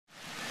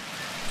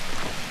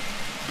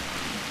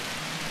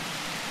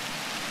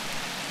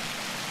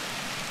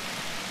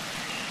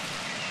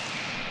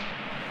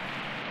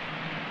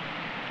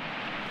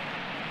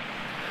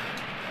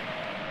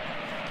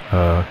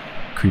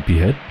Creepy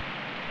head?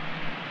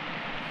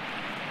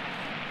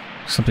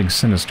 Something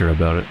sinister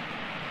about it.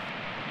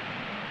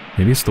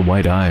 Maybe it's the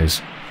white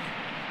eyes.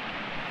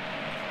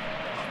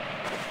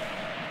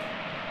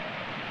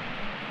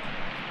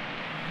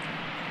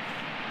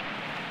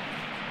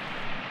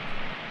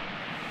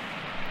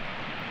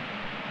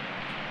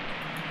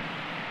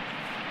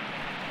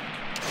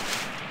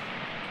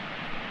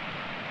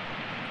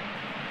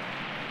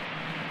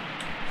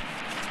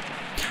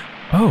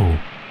 Oh!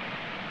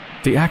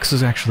 The axe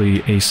is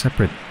actually a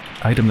separate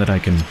item that I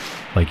can,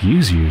 like,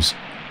 use.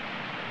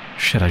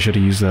 Shit, I should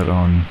have used that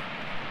on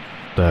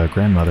the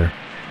grandmother.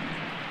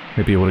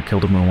 Maybe it would have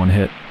killed him in one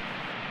hit.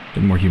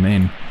 Been more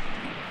humane.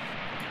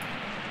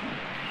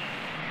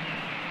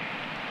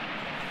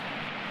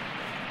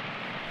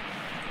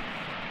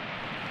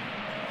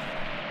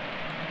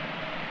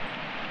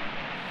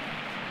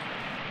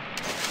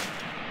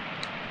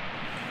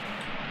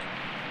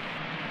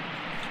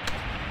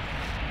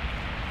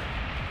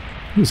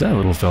 Who's that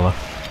little fella?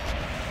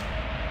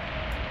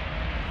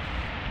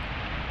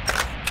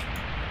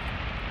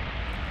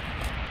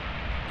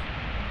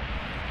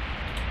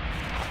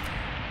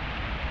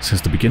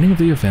 Since the beginning of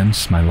the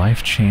events, my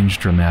life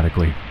changed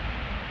dramatically.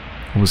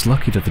 I was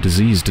lucky that the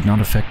disease did not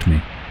affect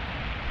me,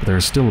 but there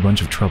are still a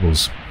bunch of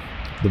troubles.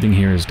 Living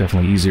here is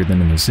definitely easier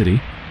than in the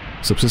city.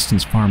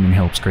 Subsistence farming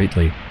helps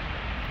greatly,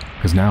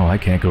 because now I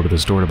can't go to the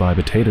store to buy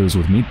potatoes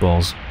with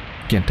meatballs.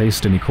 Can't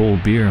taste any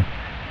cold beer.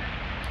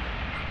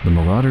 The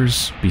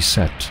marauders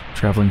beset,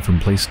 traveling from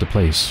place to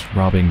place,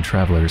 robbing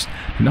travelers,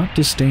 do not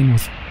disdain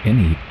with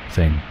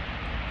anything.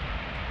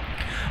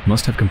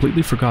 Must have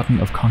completely forgotten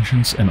of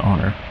conscience and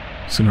honor.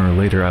 Sooner or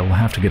later I will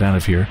have to get out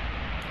of here.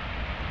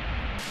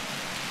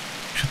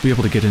 Should be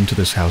able to get into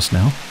this house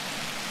now.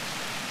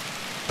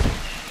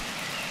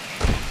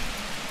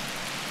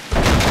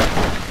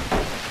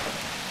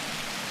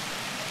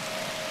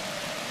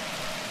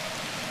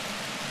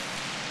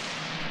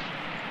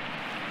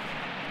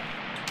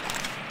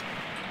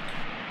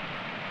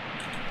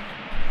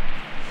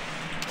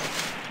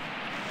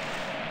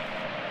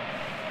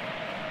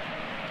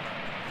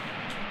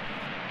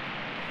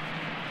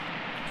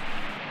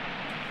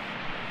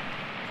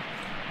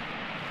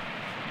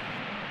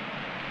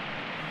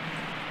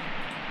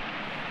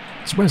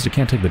 Surprised I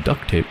can't take the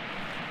duct tape.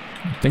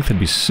 I think that'd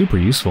be super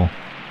useful. You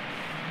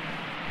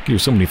can do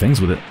so many things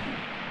with it.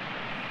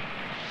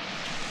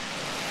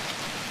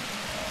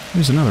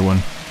 There's another one.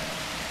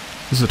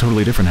 This is a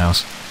totally different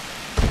house.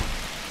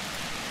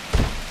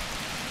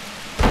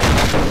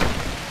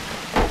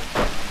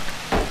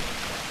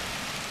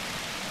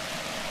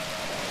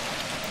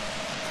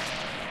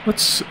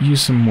 Let's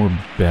use some more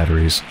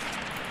batteries.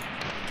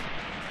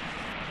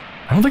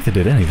 I don't think they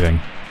did anything.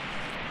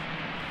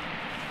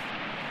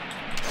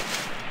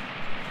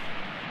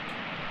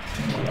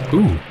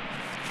 Ooh.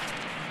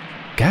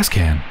 Gas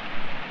can.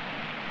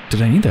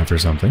 Did I need that for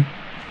something?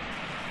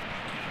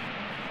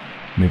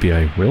 Maybe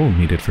I will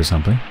need it for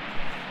something.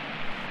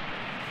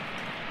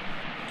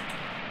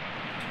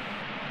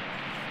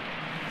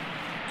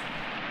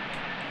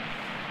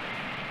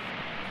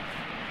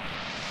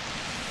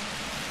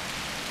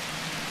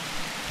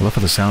 I love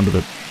how the sound of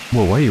it...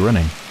 Whoa, why are you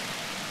running?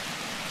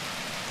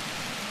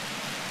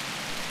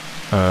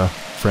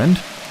 Friend?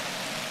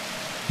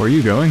 Where are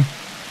you going?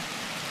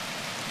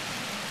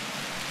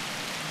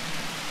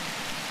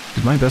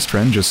 Did my best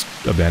friend just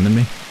abandon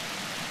me?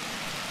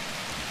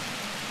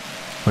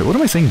 Wait, what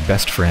am I saying,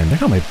 best friend? They're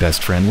not my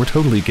best friend, we're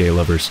totally gay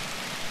lovers.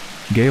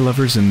 Gay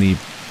lovers in the...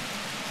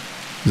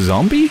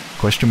 zombie?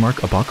 Question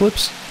mark,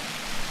 apocalypse?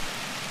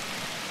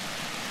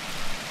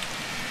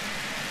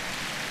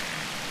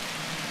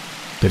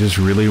 They just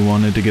really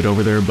wanted to get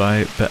over there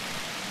by that...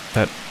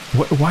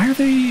 Why are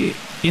they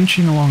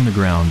inching along the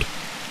ground?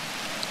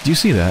 Do you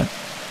see that?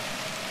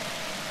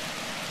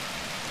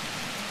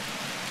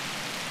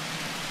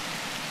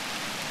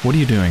 What are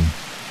you doing?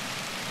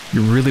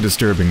 You're really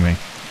disturbing me.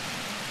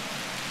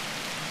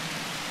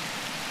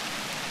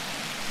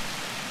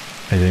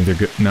 I think they're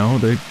good. No,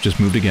 they just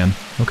moved again.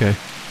 Okay.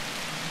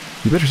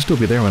 You better still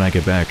be there when I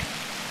get back.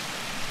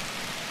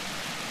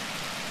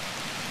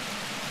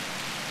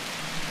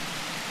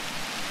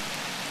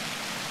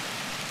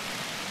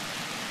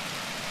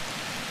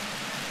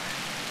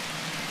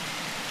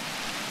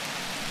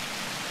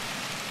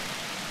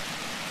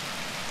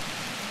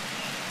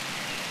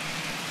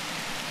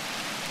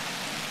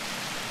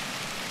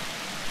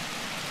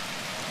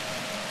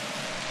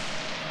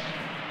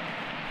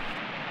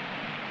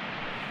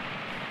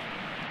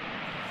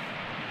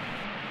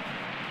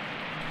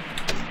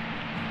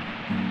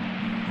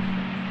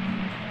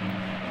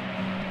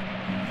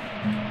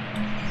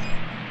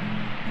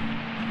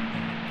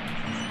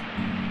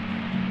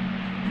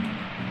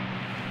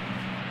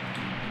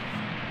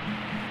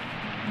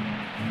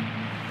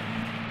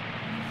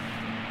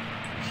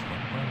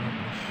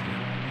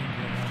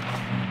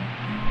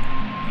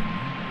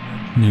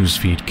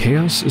 Newsfeed.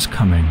 Chaos is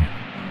coming.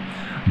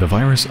 The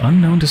virus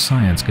unknown to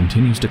science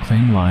continues to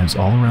claim lives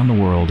all around the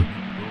world.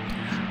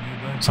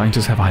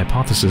 Scientists have a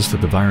hypothesis that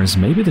the virus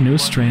may be the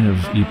newest strain of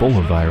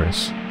Ebola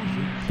virus.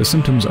 The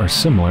symptoms are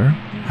similar,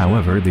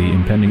 however, the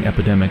impending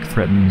epidemic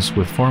threatens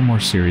with far more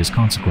serious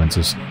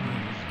consequences.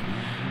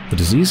 The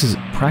disease is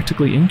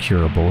practically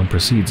incurable and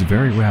proceeds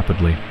very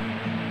rapidly.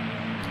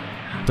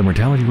 The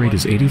mortality rate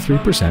is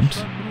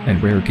 83%, and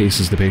in rare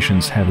cases the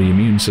patients have the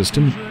immune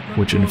system,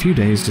 which in a few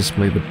days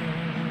displays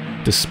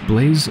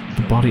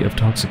the body of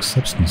toxic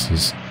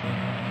substances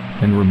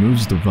and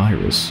removes the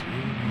virus.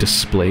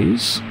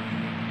 Displays?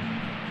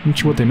 I'm not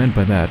sure what they meant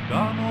by that.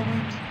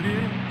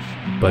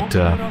 But,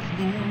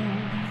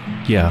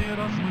 yeah.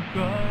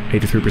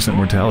 83%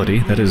 mortality,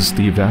 that is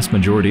the vast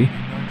majority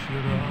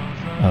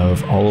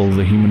of all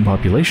the human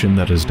population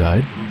that has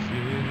died.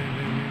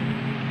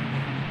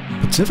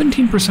 But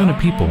 17% of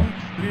people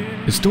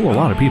is still a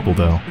lot of people,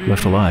 though,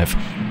 left alive.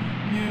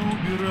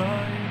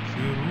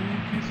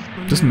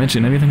 Doesn't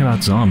mention anything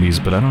about zombies,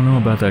 but I don't know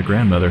about that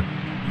grandmother.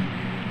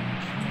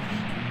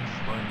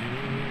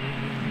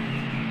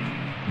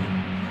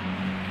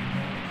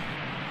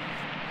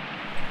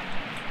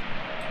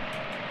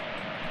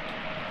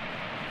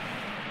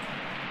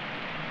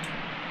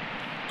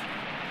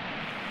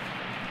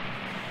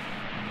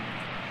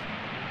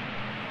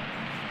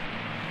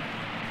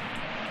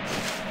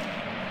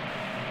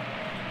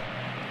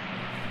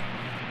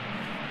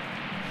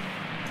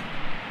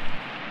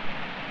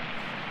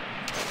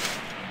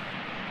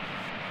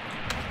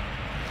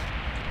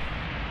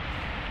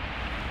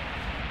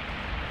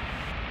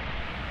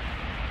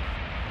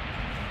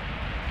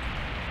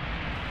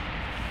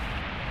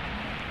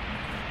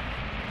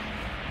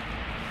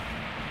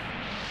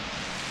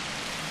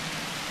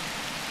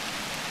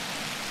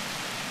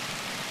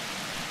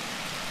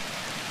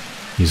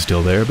 You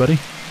still there, buddy?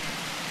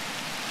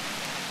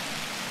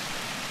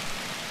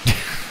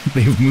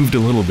 They've moved a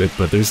little bit,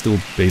 but they're still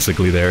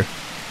basically there.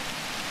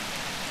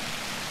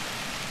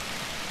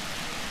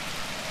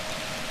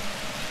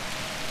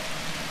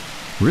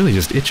 Really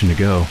just itching to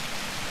go.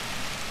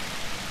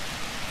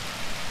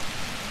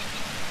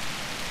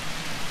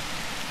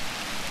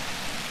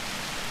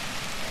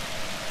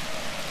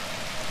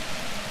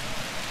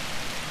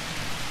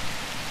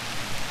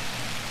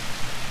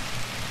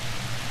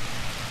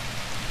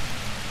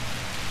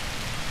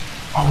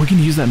 Oh, we can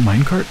use that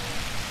minecart?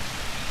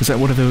 Is that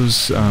one of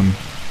those,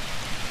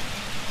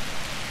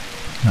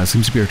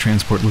 seems to be our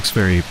transport. Looks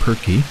very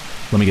perky.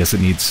 Let me guess,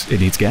 it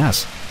needs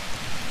gas.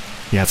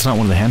 Yeah, it's not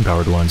one of the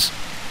hand-powered ones.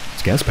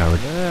 It's gas-powered.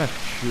 Ах,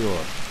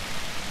 черт.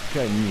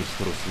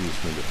 Канистру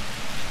свистнули.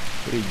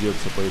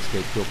 Придется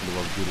поискать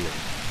топливо в деревне.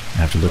 I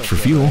have to look for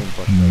fuel.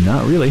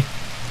 Not really.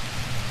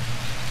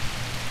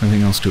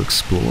 Anything else to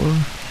explore?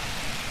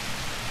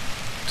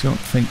 Don't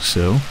think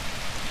so.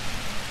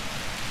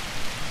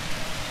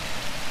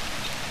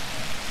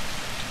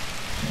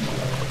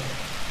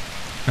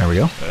 There we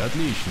go.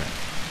 Отлично.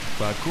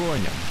 По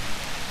коням.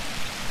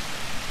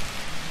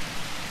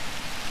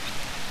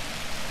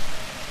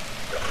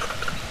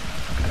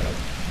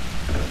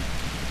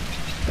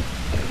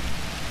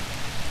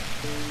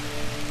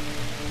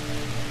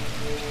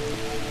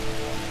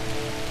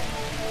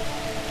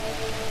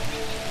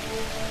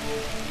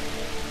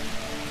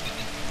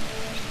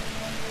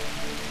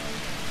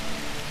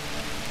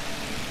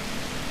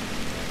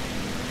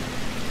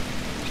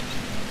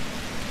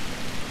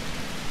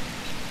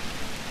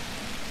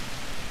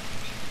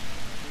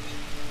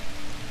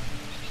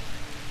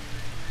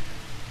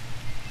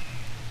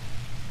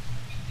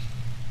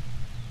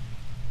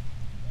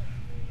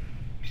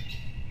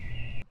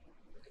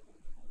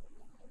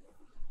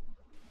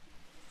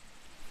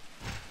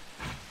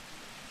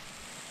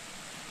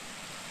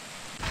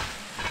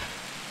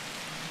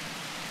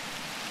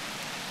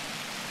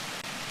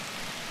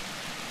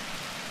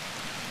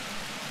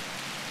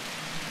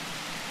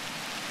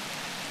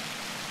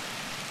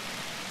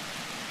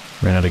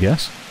 Ran out of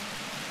gas?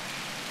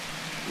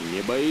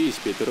 Не боись,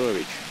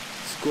 Петрович.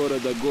 Скоро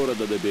до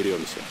города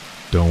доберемся.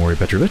 Don't worry,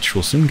 Petrovich.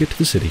 We'll soon get to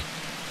the city.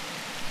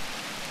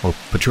 Or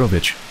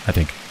Petrovich, I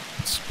think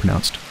it's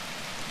pronounced.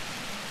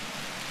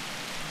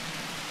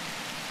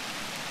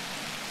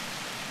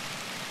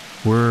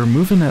 We're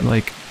moving at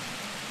like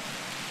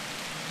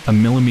a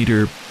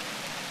millimeter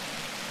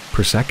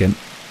per second.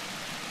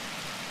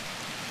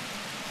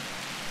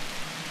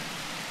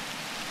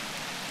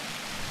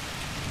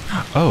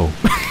 Oh.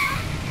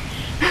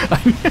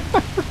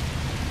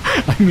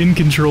 I'm in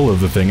control of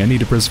the thing. I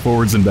need to press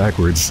forwards and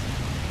backwards.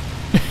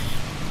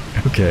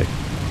 Okay.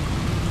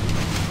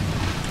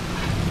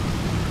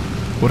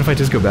 What if I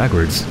just go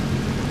backwards?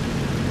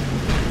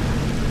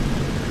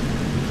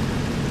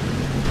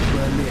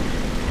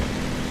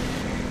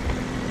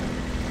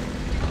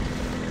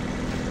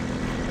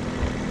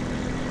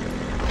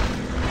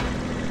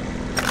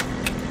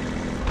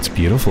 It's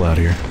beautiful out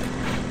here.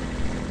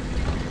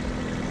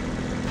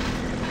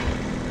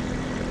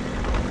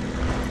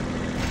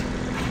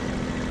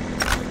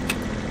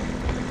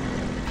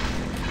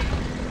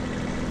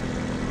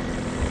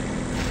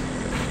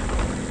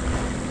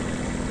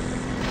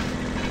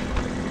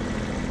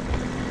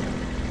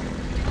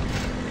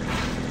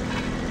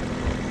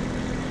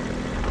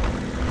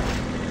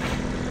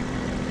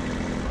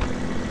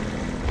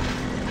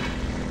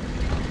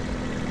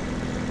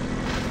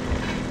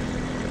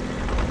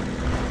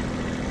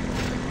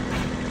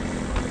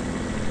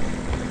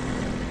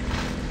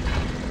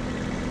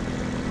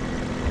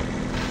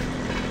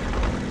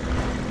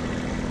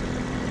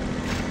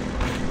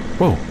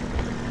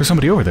 There's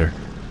somebody over there.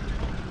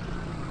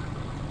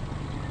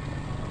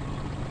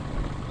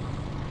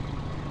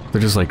 They're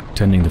just, like,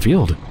 tending the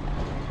field.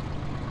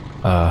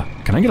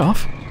 Can I get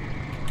off?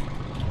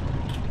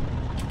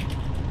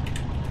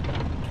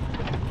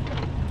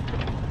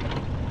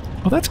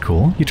 Oh, that's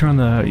cool. You turn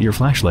on your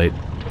flashlight,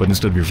 but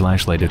instead of your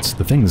flashlight, it's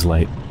the thing's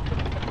light.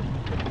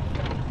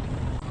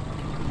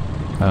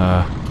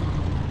 Yeah,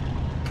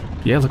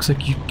 looks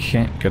like you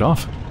can't get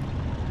off.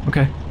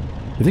 Okay.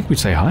 I think we'd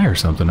say hi or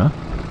something, huh?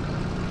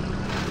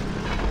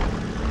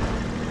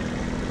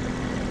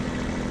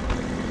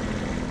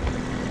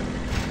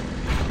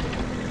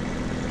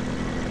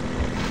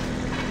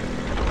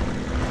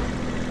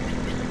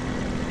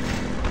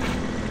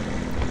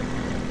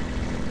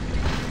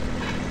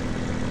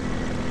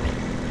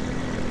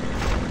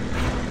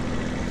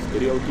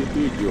 Стрелки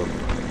ты дёрни.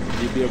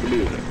 Тебе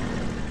ближе.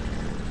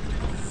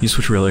 You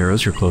switch rail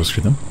arrows, you're close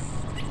to them.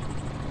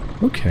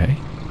 Okay.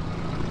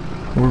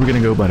 Where are we gonna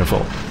go by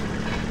default?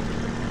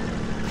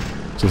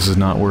 So this is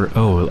not where...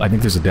 Oh, I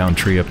think there's a down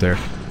tree up there.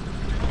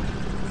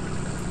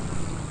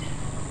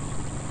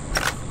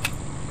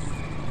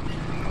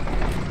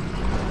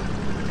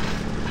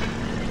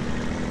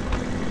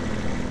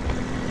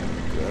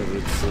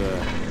 Кажется,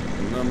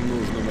 нам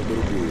нужно на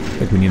другую. I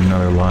think we need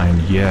another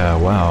line. Yeah,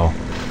 wow.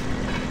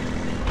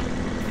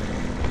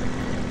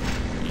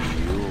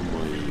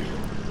 Ё-моё.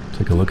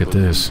 Take a look at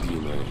this. Погляди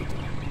на это.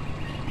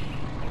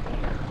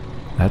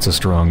 That's a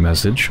strong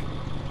message.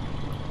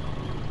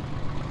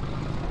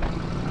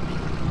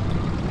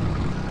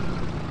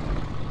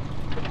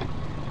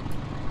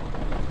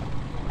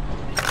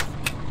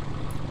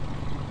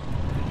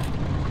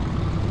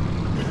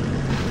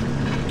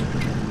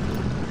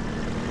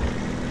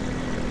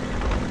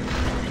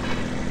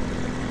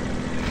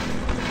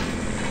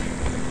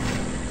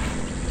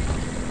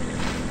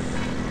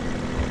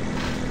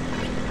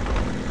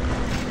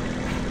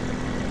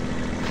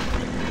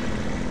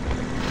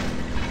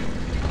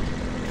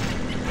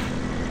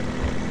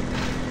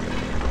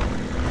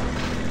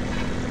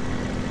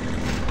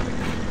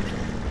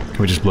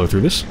 Can we just blow through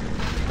this?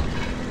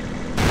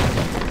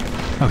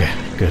 Okay,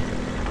 good.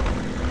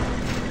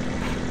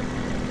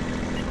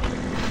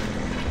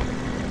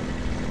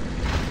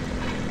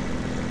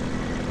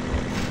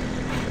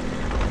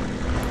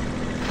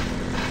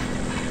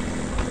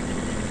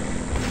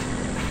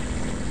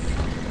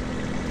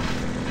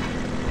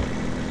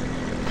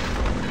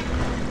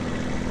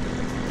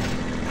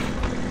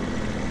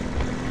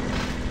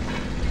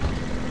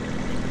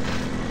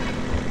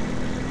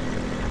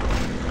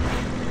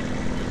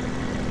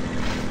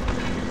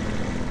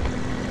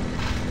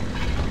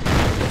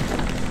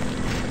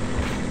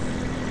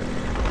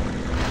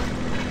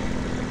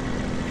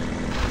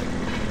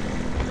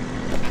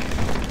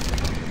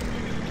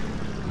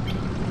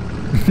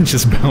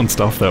 Just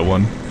bounced off that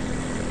one.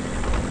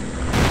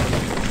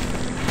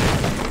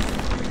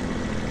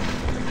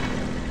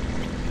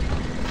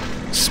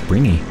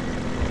 Springy.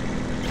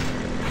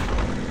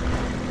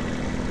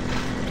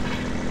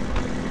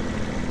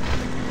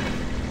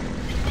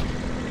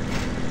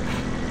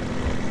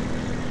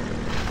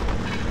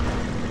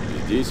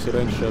 Здесь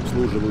раньше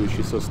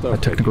обслуживающий состав. A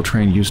technical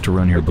train used to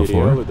run here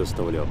before. Материалы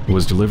доставлял. It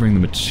was delivering the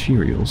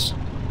materials.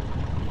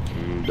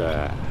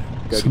 Да.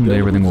 Someday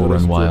everything will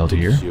run wild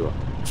here.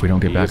 If we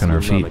don't get back on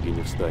our feet.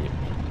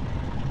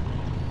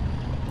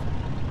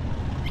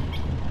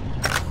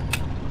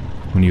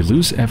 When you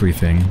lose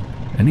everything,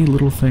 any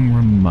little thing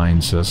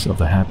reminds us of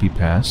the happy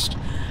past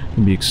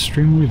can be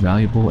extremely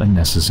valuable and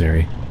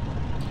necessary.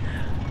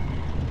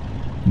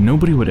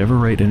 Nobody would ever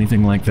write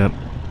anything like that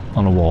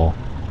on a wall.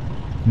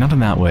 Not in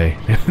that way.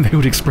 They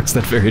would express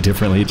that very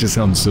differently. It just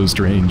sounds so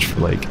strange for,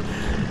 like,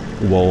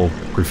 wall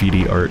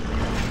graffiti art.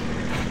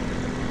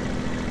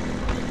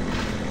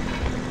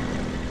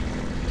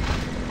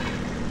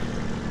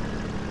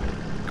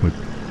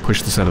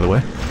 Push this out of the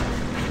way.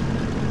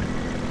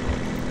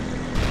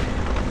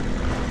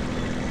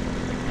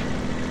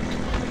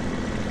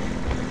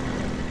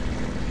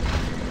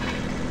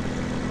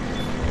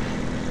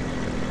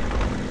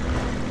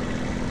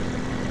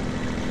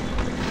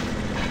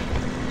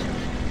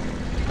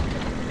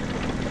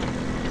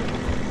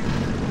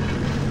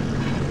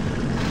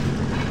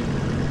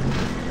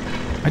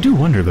 I do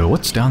wonder though,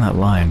 what's down that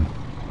line?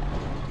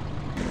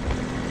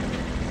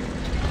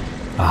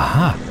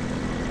 Aha!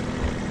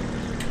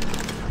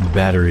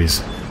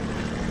 Batteries.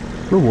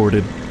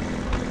 Rewarded.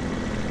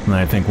 And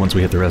I think once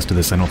we hit the rest of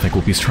this, I don't think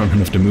we'll be strong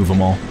enough to move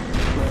them all.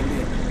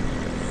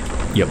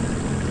 Yep.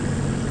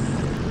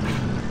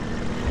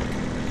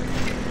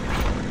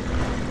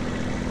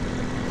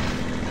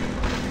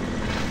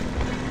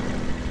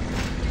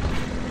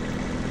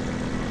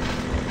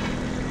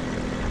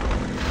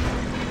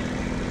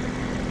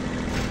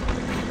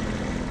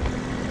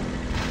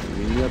 У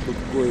меня тут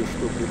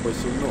кое-что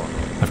припасено.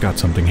 I've got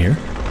something here.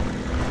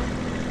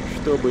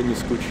 Чтобы не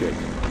скучать.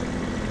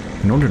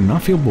 In order to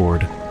not feel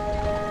bored.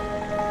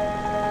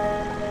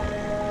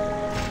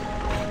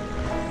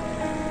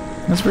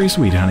 That's very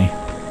sweet, honey.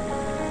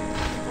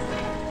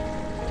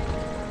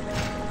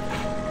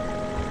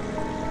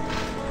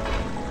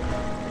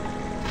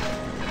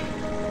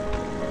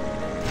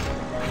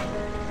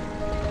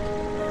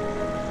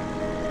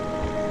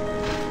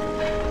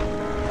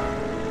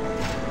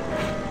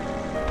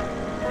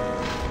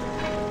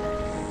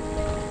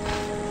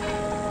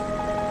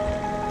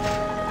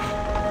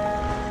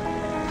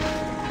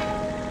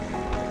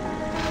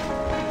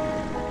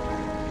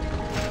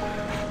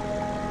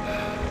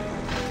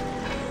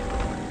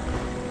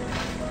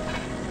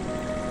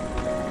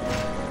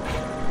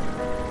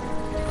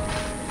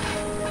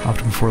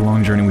 Before a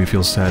long journey we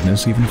feel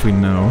sadness, even if we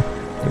know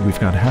that we've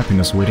got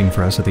happiness waiting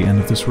for us at the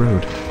end of this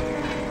road.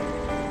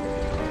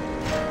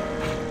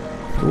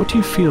 But what do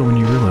you feel when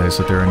you realize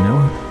that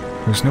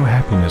there's no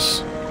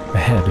happiness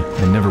ahead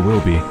and never will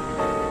be?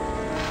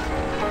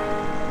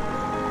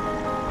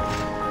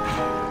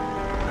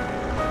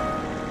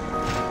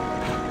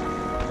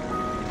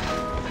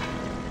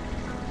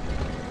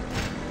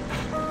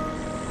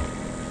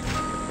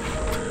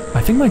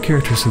 I think my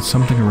character said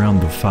something around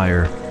the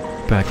fire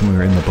back when we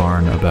were in the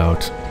barn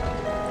about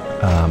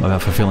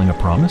fulfilling a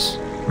promise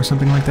or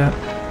something like that.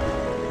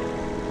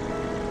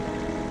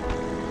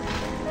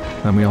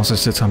 And we also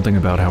said something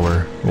about how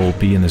we'll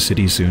be in the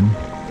city soon.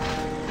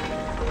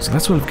 So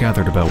that's what I've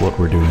gathered about what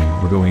we're doing.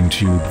 We're going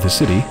to the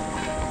city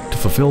to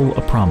fulfill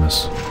a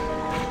promise.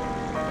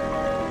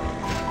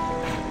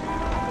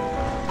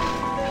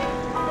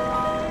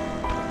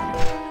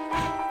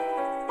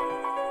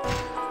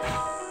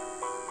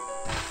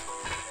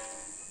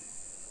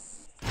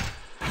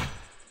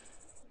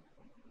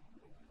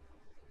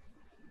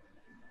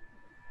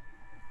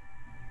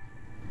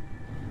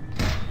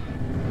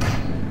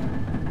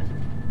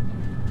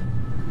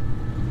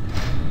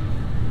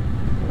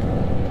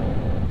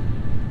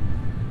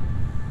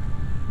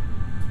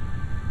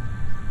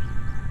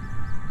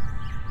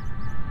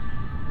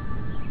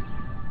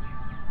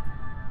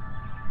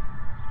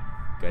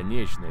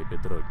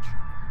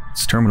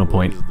 It's terminal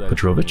point,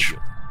 Petrovich.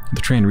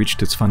 The train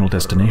reached its final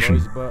destination.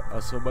 I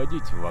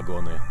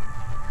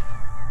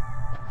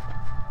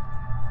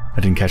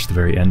didn't catch the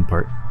very end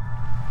part.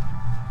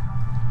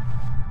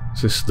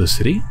 Is this the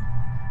city?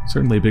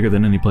 Certainly bigger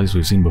than any place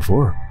we've seen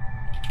before.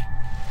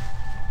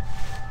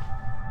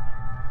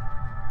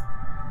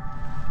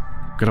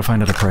 Gotta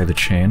find how to pry the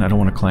chain. I don't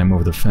want to climb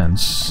over the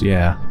fence.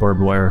 Yeah,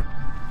 barbed wire.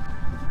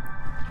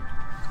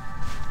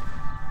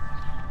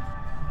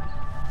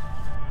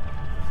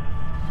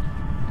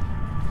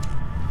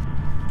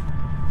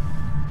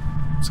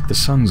 The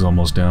sun's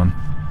almost down.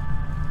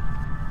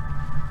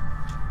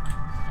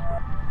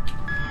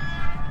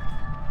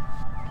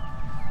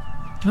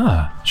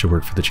 Ah, should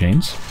work for the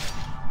chains.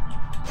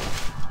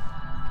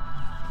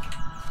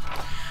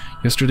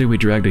 Yesterday we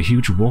dragged a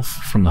huge wolf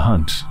from the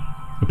hunt.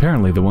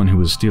 Apparently the one who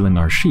was stealing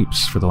our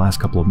sheeps for the last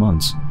couple of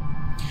months.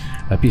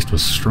 That beast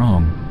was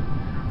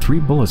strong.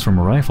 3 bullets from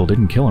a rifle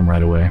didn't kill him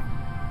right away.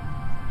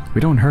 We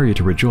don't hurry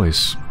to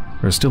rejoice.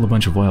 There are still a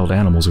bunch of wild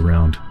animals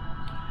around.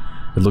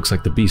 It looks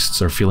like the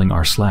beasts are feeling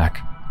our slack,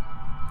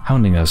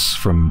 hounding us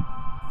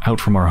out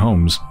from our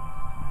homes.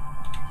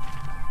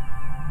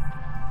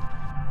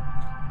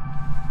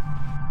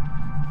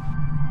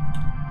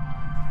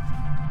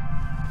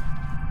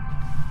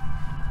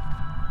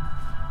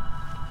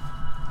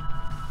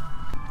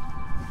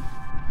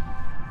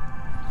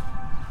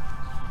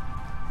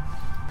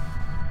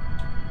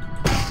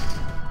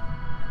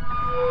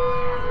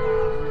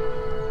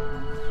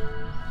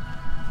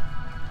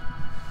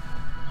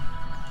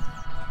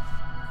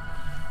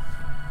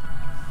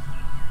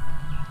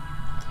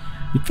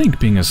 You'd think,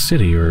 being a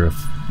city or a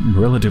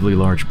relatively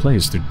large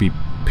place, there'd be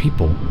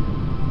people.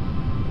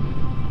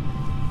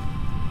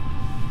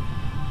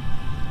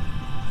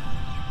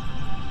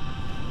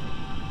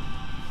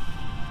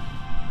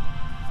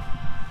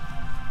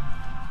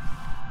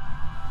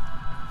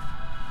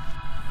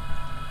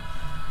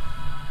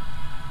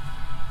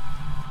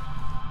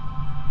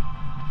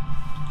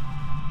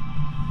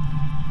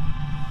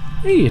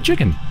 Hey, a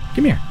chicken!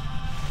 Come here.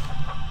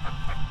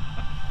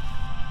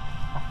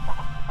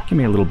 Give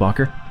me a little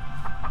balker.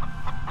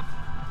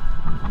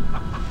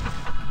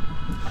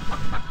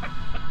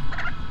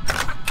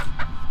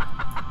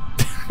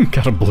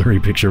 Got a blurry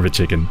picture of a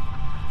chicken.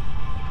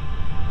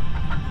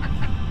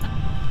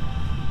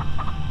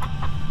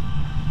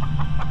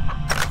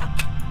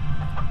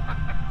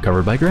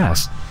 Covered by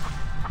grass.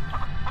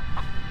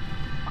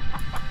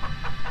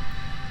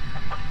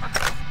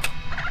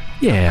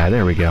 Yeah,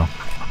 there we go.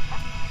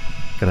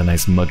 Got a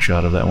nice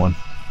mugshot of that one.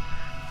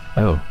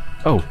 Oh.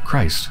 Oh,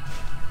 Christ.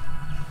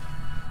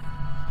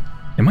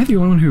 Am I the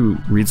only one who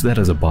reads that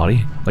as a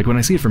body? Like, when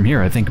I see it from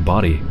here, I think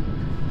body.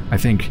 I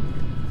think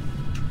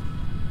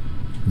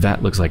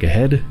that looks like a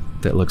head,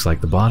 that looks like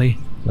the body,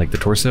 like the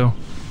torso.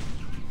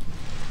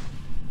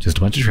 Just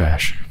a bunch of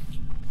trash.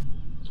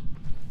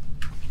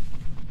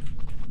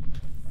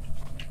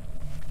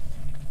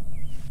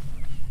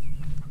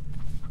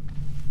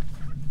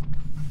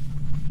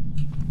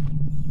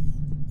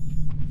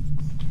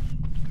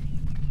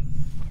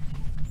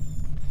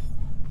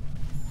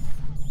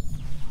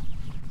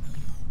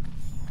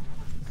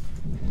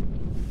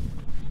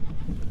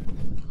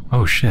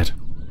 Oh shit.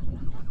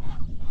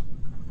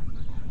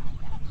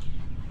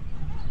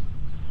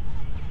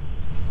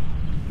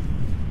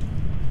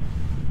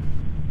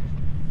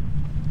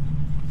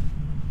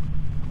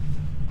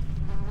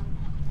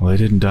 Well, they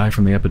didn't die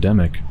from the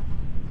epidemic.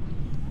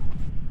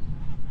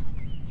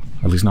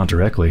 At least not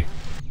directly.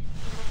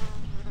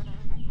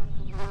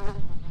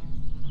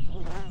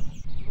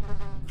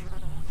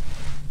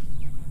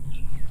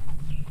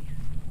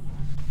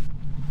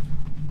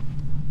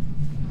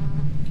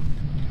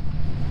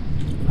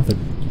 Oh, the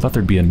thought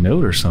there'd be a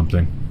note or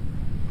something.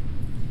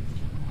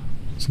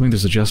 Something to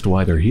suggest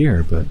why they're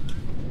here, but...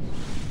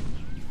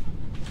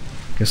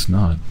 guess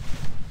not.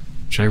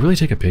 Should I really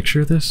take a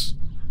picture of this?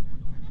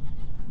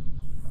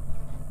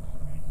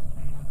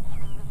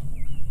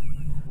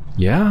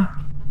 Yeah?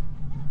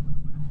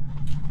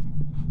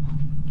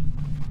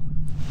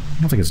 I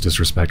don't think it's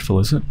disrespectful,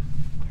 is it?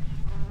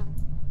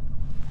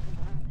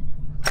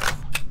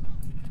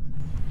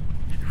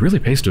 It really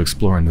pays to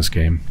explore in this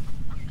game.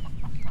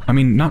 I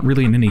mean, not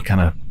really in any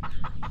kind of,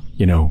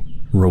 you know,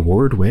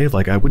 reward way.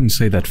 Like, I wouldn't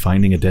say that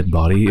finding a dead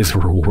body is a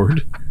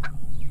reward.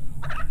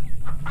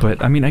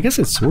 But, I mean, I guess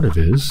it sort of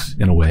is,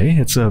 in a way.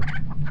 It's a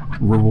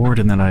reward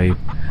in that I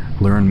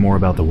learn more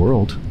about the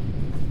world.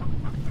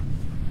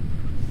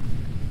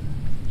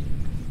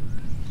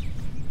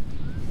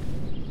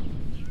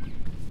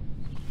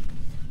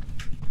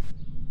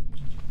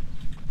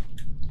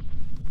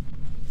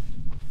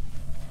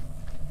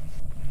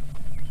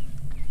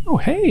 Oh,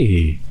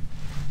 hey!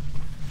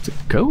 It's a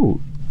goat.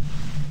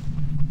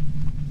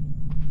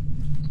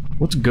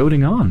 What's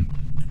goating on?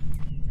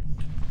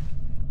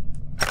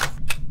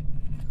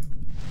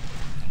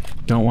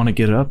 Don't want to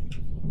get up?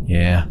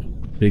 Yeah,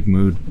 big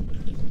mood.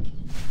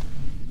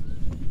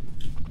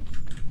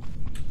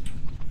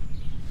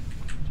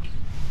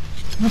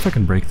 I don't know if I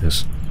can break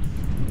this.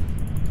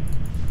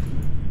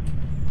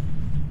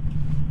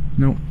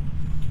 Nope.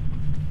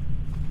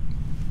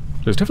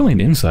 There's definitely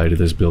an inside to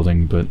this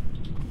building, but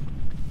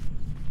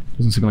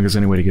doesn't seem like there's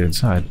any way to get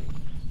inside.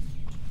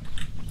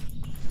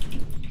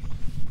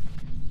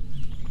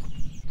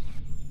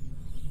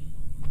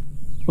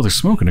 Well, there's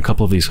smoke in a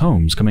couple of these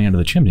homes coming out of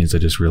the chimneys. I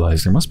just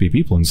realized there must be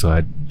people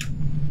inside.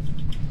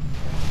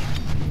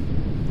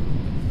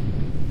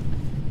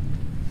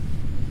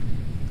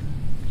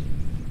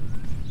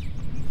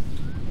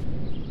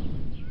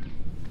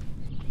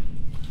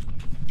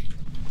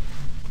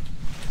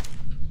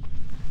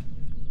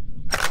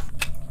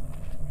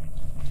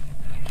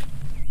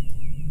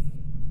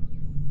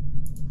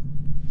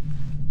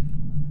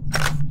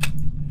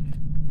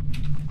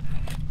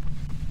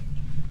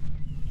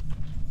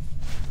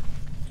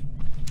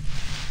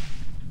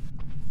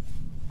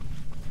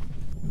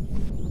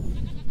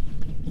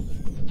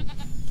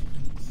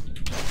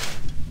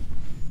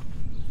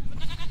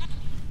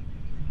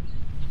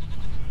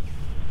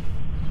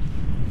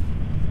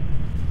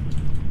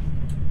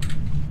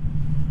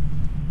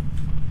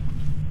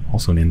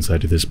 Also an inside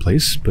to this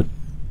place, but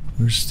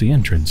where's the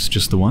entrance?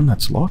 Just the one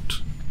that's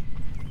locked?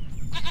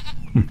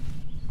 Hmm.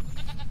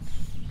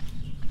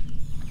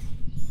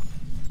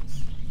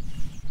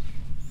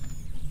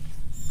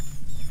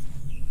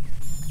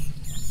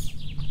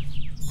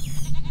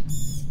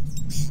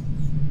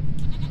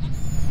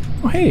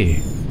 Oh, hey!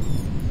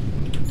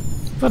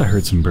 Thought I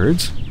heard some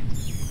birds.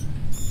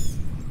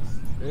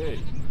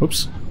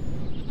 Oops.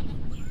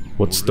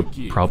 What's the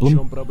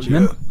problem,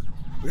 man?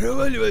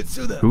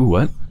 Who,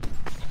 what?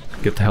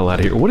 Get the hell out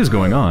of here. What is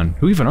going on?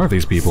 Who even are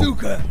these people?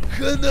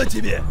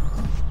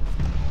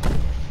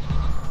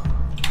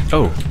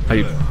 Oh,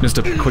 I missed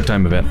a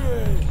QuickTime event.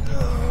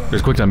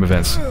 There's QuickTime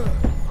events.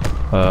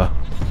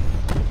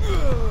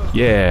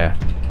 Yeah.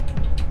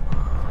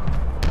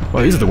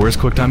 Wow, these are the worst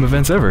QuickTime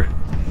events ever.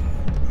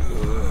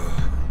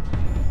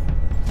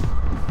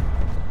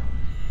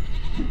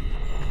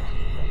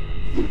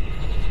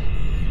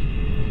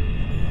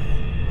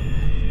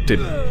 Did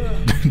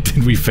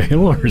we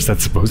fail, or is that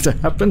supposed to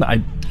happen?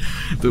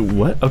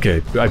 What?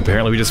 Okay,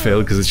 apparently we just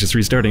failed because it's just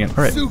restarting it.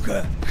 Alright.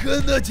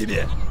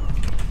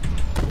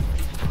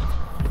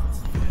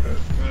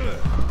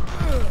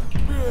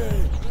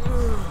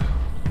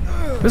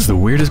 This is the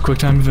weirdest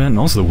QuickTime event and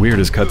also the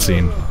weirdest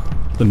cutscene.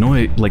 The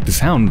noise, like the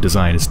sound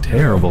design is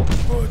terrible.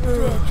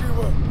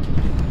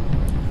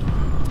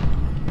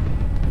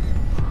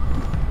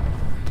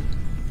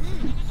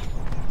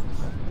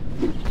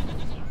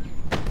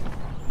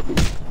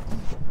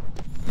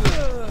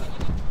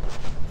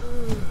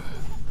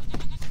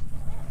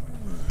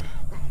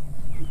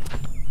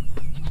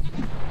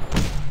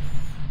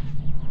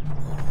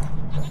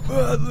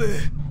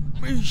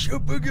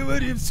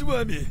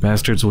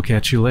 Bastards will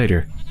catch you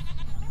later.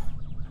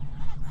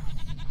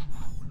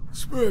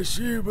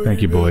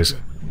 Thank you, boys.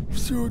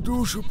 If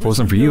it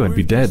wasn't for you, I'd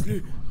be dead.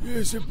 You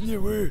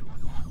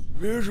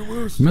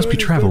must be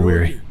travel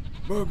weary.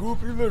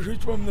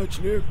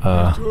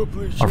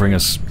 Offering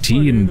us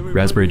tea and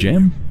raspberry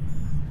jam?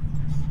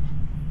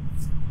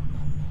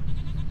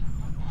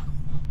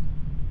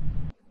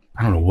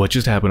 I don't know what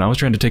just happened. I was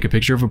trying to take a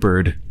picture of a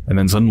bird, and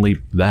then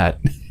suddenly that.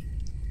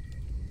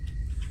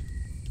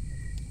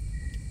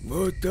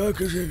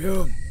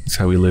 That's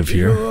how we live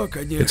here.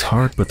 It's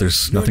hard, but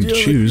there's nothing to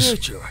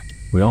choose.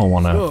 We all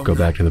want to go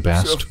back to the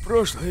past.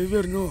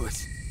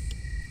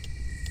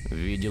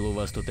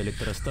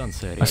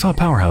 I saw a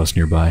powerhouse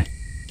nearby.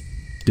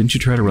 Didn't you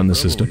try to run the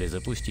system? There's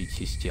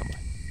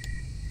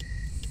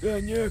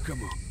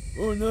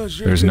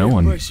no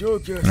one.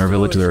 In our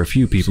village there are a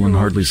few people, and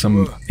hardly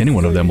any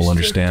one of them will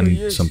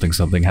understand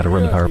something how to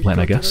run the power plant,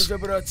 I guess.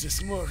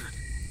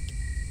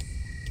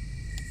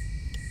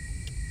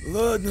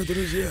 Ладно,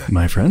 друзья.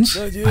 My friends,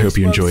 I hope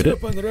you enjoyed it.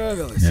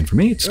 And for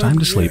me, it's time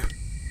to sleep.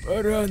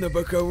 Пора на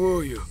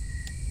боковую.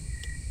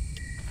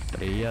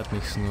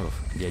 Приятных снов,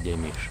 дядя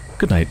Миш.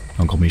 Good night,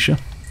 Uncle Misha.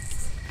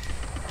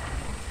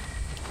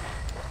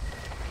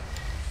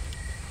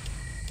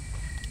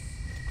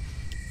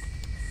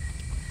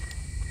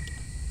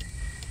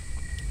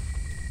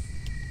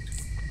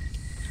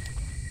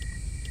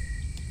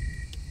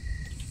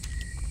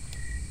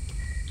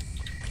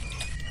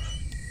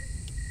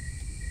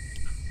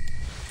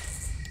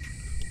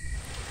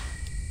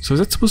 So is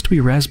that supposed to be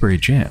raspberry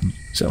jam?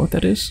 Is that what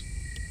that is?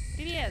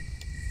 Привет.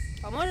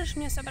 Поможешь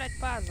мне собрать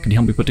пазл? Can you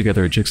help me put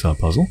together a jigsaw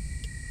puzzle?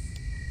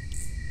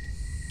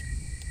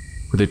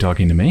 Were they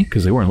talking to me?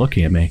 Because they weren't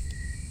looking at me.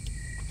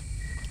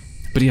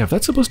 But yeah, if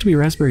that's supposed to be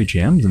raspberry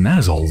jam, then that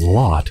is a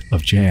lot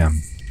of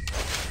jam.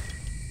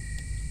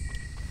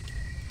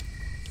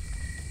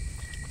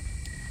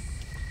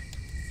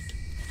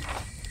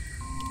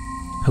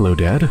 Hello,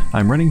 Dad.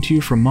 I'm writing to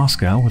you from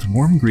Moscow with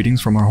warm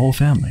greetings from our whole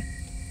family.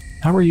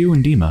 How are you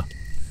and Dima?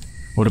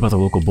 What about the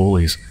local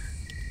bullies?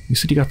 You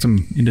said you got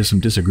into some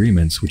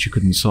disagreements which you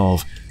couldn't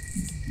solve.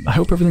 I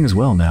hope everything is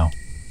well now.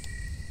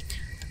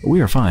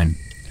 We are fine.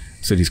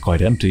 The city's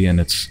quite empty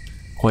and it's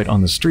quite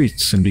on the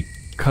streets, and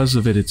because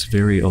of it, it's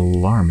very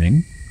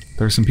alarming.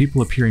 There are some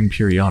people appearing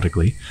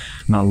periodically,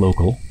 not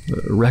local,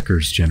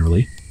 wreckers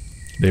generally.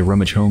 They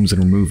rummage homes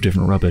and remove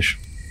different rubbish.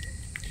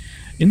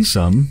 In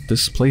sum,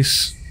 this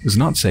place is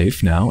not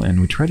safe now, and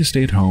we try to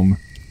stay at home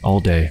all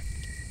day.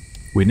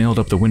 We nailed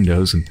up the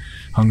windows and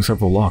hung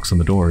several locks on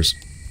the doors.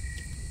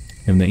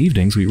 In the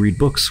evenings, we read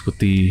books with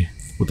the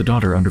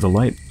daughter under the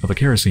light of a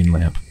kerosene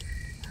lamp,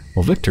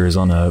 while Victor is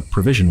on a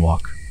provision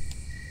walk.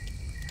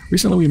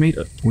 Recently,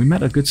 we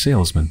met a good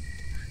salesman.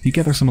 He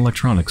gathers some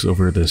electronics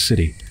over the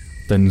city,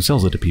 then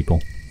sells it to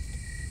people.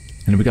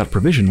 And we got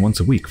provision once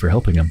a week for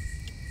helping him.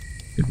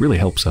 It really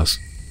helps us.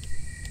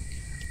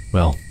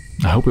 Well,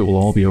 I hope it will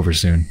all be over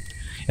soon,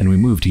 and we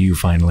move to you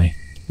finally,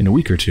 in a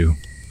week or two.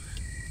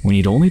 We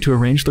need only to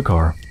arrange the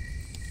car.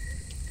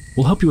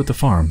 We'll help you at the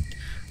farm.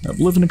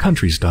 Live in a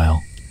country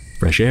style.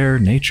 Fresh air,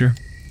 nature.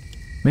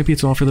 Maybe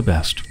it's all for the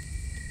best.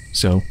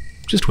 So,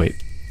 just wait.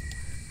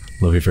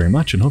 Love you very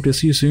much and hope to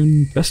see you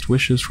soon. Best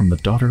wishes from the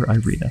daughter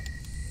Irina.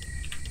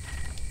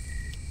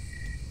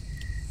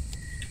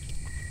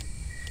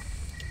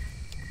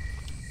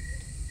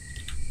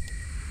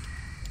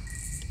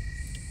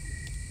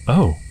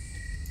 Oh.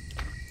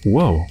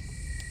 Whoa.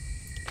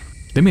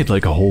 They made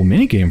like a whole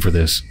minigame for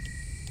this.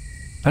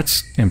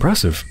 That's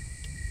impressive.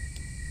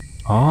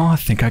 Oh, I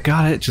think I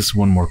got it. Just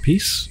one more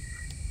piece.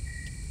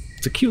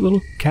 It's a cute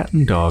little cat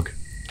and dog.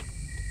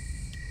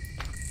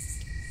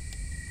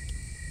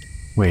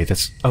 Wait,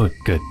 that's... Oh,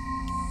 good.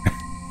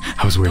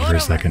 I was worried for a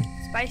second.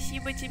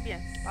 Спасибо тебе.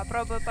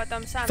 Попробуй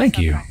потом сам Thank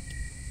you. собрать.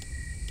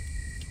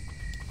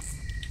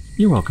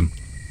 You're welcome.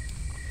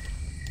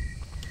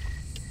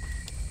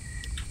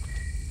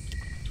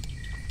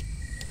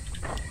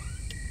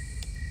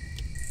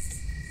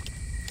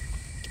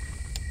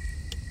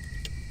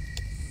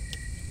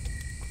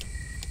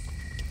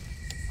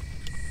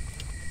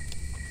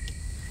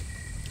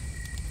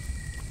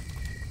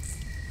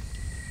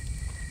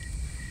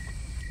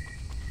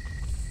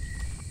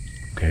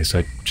 Okay, so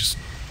I just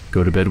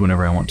go to bed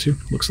whenever I want to,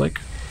 looks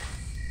like.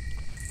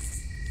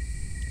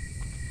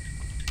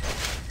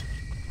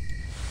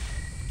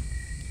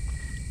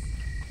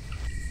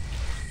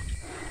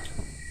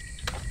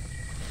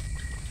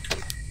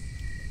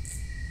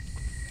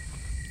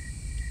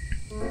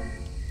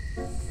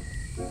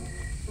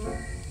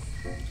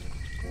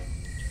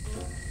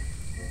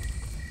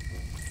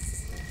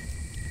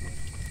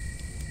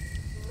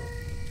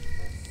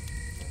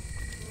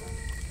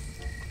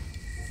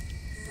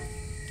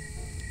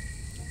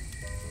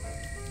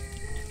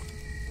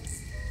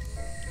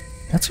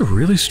 That's a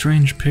really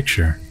strange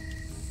picture.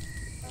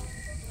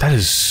 That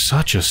is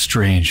such a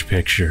strange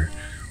picture.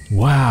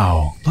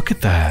 Wow, look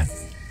at that.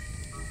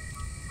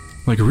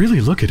 Like, really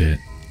look at it.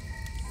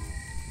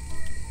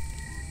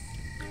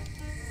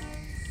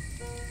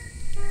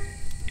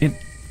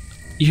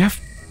 You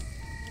have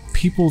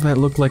people that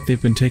look like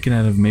they've been taken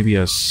out of maybe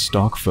a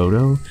stock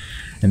photo,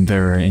 and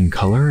they're in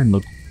color and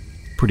look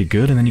pretty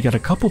good, and then you got a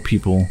couple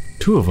people,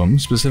 two of them,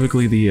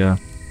 specifically the,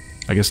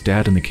 I guess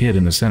dad and the kid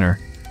in the center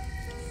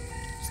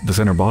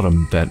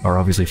bottom, that are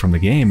obviously from the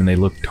game, and they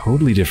look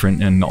totally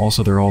different, and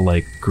also they're all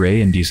like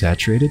gray and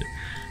desaturated,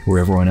 where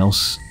everyone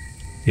else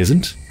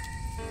isn't.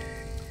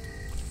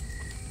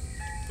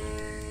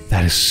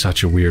 That is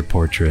such a weird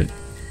portrait.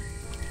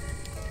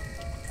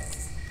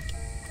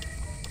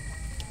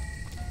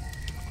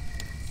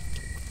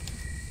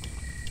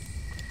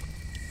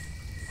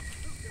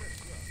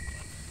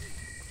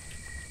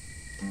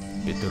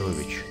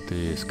 Петрович,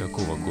 ты с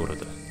какого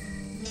города?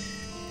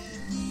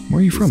 Where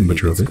are you from,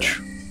 Petrovich?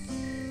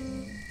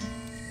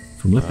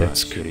 From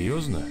Lipetsk.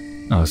 Серьезно?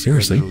 Oh,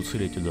 seriously? Как же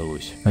уцелеть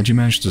удалось? How'd you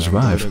manage to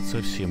survive? Говорят,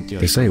 совсем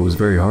They say it was тяжко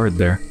very было. hard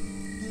there.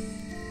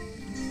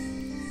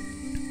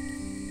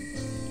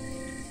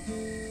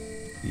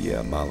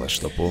 Я мало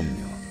что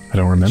помню. I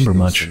don't remember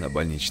much. Очнулся на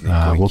больничной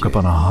I woke койке. up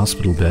on a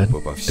hospital bed,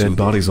 dead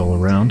bodies all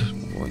around,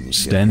 Вонь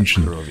stench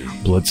and крови.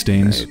 На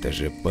bloodstains.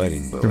 этаже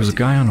парень был There was a один.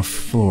 guy on a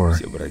floor.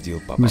 Всё бродил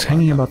по He was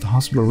hanging палатам. about the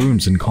hospital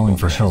rooms and calling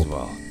for Помощи help,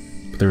 звал.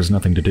 but there was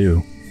nothing to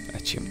do. А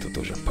чем тут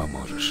уже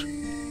поможешь?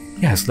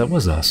 Yes, that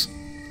was us.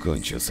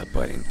 Кончился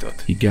парень тот.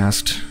 He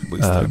gasped,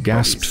 Быстро болезнь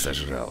gasped,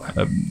 сожрала.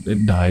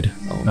 it died.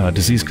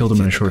 Disease killed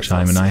him in a short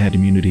time, and I had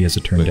immunity as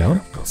it turned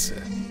out. Выкарабкался.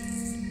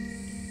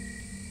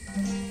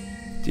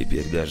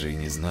 Теперь даже и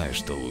не знаю,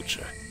 что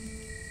лучше.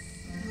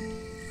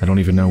 I don't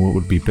even know what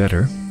would be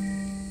better.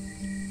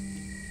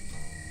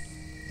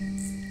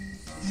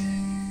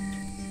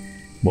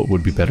 What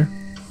would be better?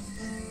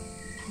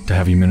 To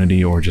have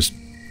immunity or just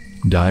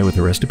die with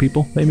the rest of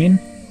people, they mean?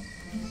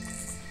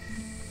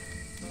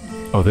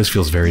 Oh, this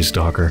feels very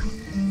stalker.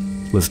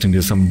 Listening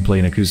to someone play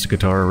an acoustic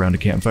guitar around a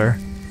campfire.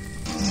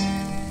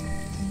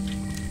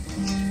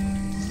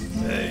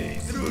 Эй,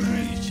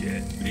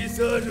 дружище,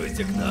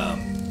 присаживайся к нам.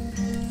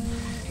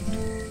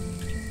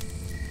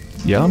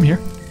 Yeah, I'm here.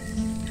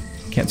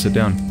 Can't sit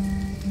down.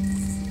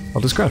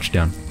 I'll just crouch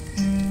down.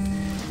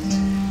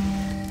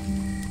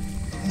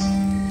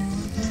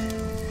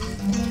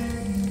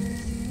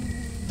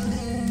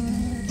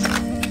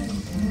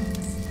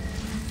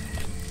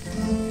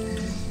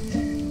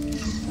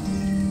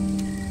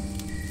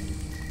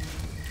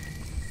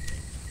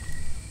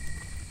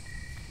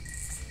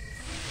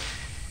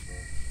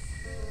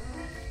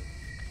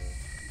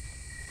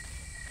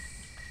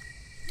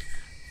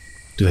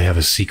 Do they have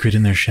a secret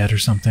in their shed or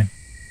something?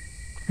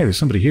 Hey, there's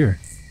somebody here.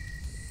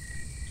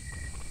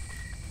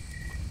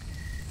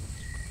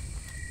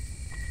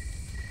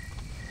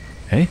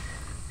 Hey?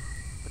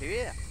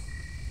 Привет.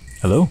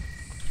 Hello?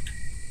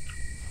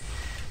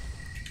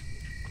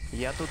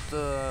 Я тут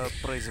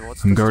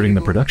производство. I'm guarding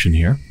the стригу. production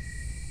here.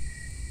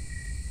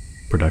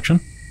 Production?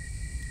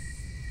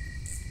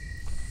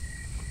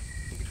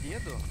 К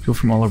деду. People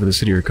from all over the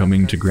city are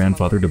coming to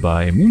grandfather to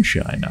buy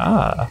moonshine.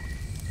 Ah.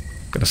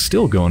 Got a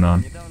still going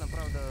on. Недавно,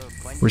 правда,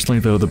 бандиты Recently,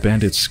 though, the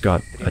bandits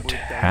got требуют дань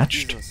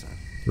attached. бизнеса.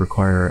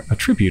 Require a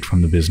tribute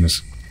from the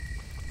business.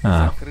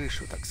 За Ah,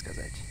 крышу, так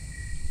сказать.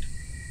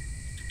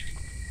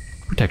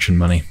 protection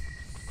money.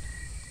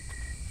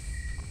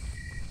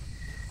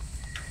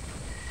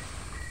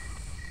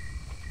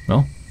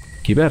 Well,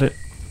 keep at it.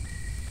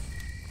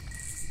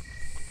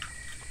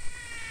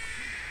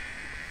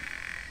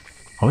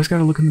 Always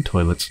gotta look in the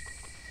toilets.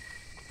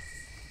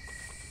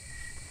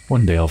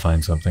 One day I'll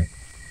find something.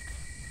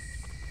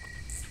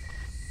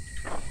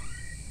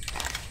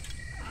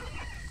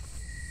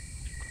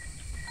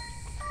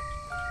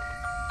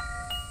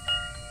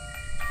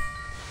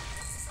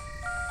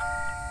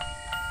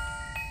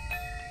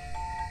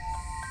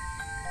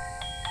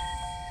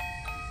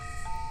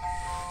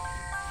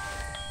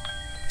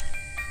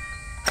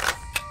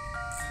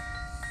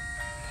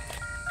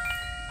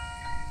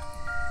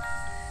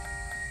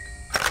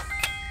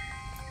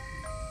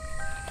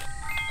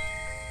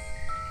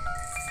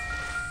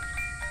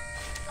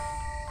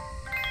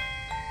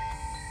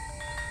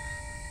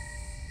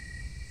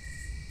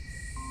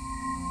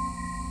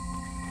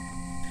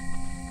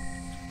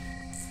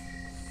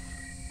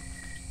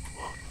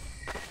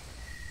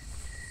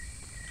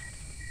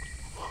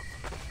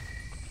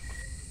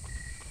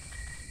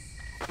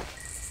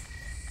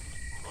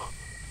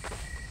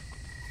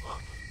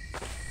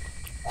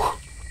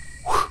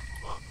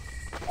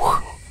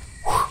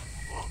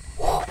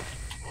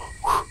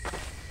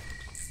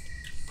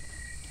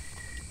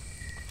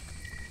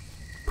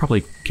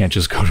 Probably can't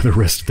just go to the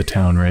rest of the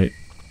town, right?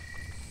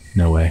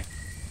 No way.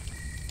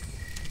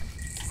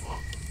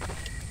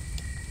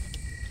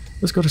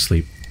 Let's go to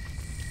sleep.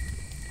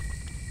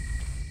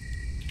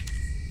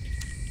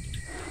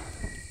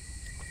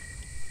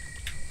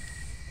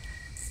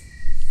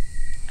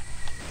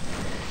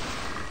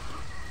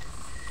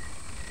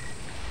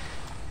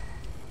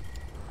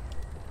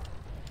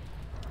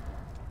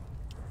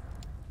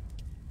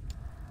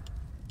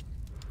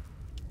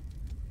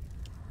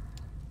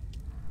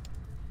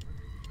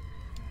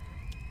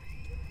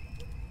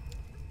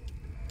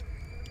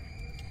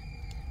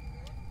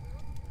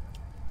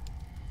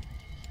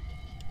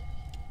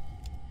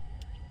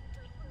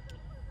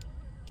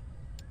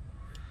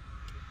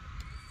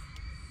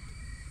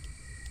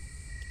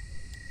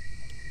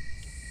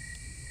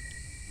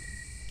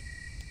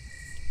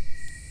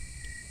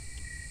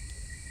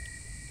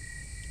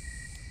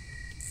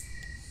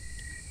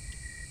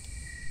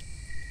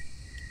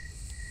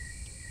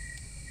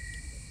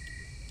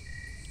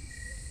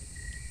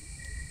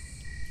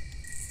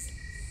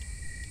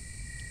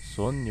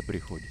 Сон не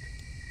приходит.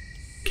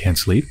 Can't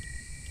sleep?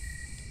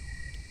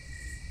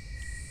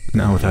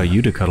 Not without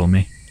you to cuddle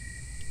me.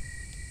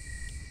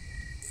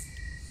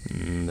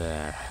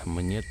 Да,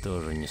 мне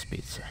тоже не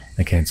спится.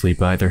 I can't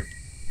sleep either.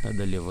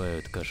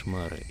 Одолевают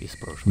кошмары из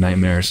прошлого.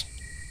 Nightmares.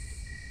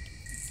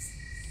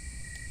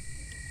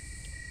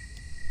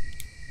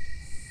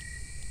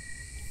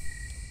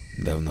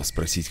 Давно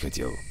спросить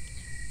хотел.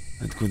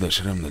 Откуда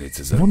шрам на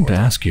лице I wanted to заработал?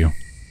 ask you,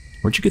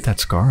 where'd you get that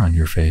scar on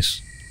your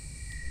face?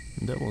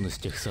 Да вон из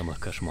тех самых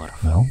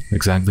кошмаров. Well,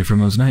 exactly from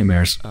those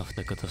nightmares.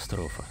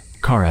 Автокатастрофа.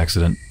 Car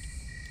accident.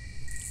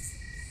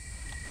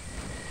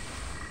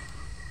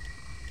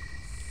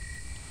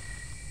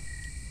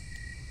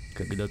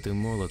 Когда ты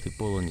молод и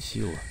полон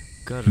сил,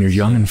 When you're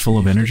young and full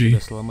of energy,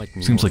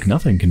 seems like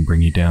nothing can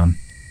bring you down.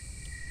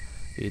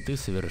 И ты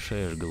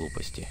совершаешь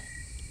глупости.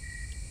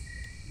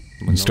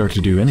 You start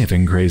to do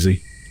anything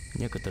crazy.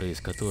 Некоторые из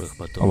которых A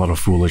потом lot of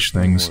foolish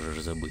things.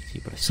 можешь забыть и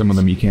простить. Some of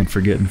them you can't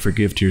forget and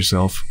forgive to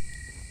yourself.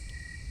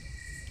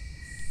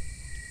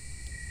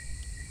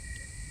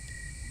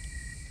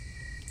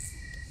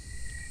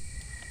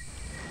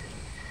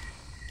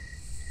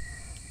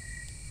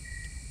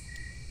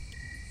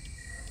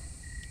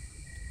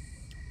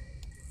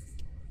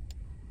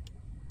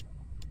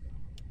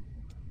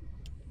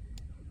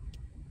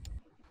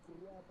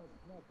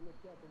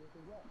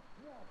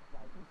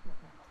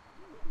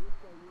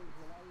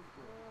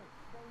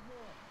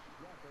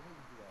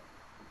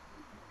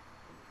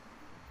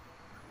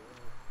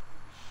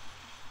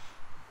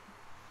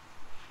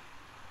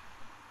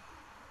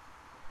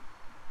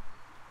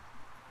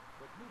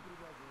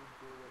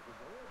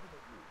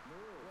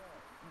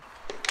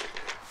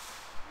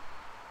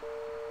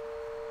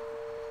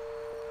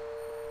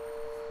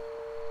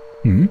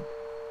 Hmm?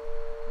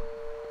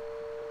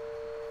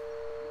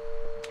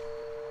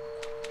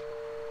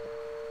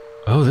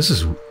 Oh, this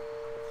is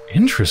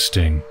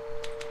interesting.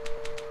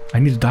 I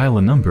need to dial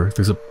a number.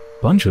 There's a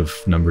bunch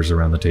of numbers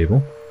around the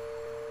table.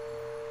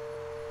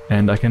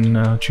 And I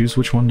can choose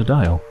which one to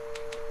dial.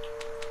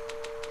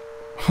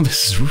 Oh,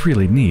 this is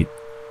really neat.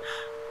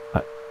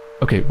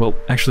 Okay, well,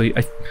 actually,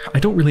 I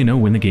don't really know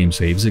when the game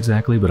saves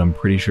exactly, but I'm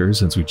pretty sure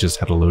since we just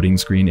had a loading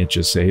screen, it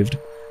just saved.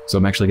 So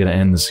I'm actually going to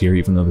end this here,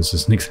 even though this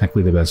isn't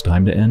exactly the best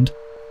time to end.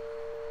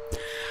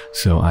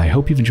 So I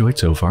hope you've enjoyed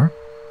so far.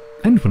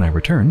 And when I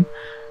return,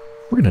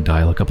 we're going to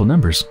dial a couple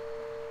numbers.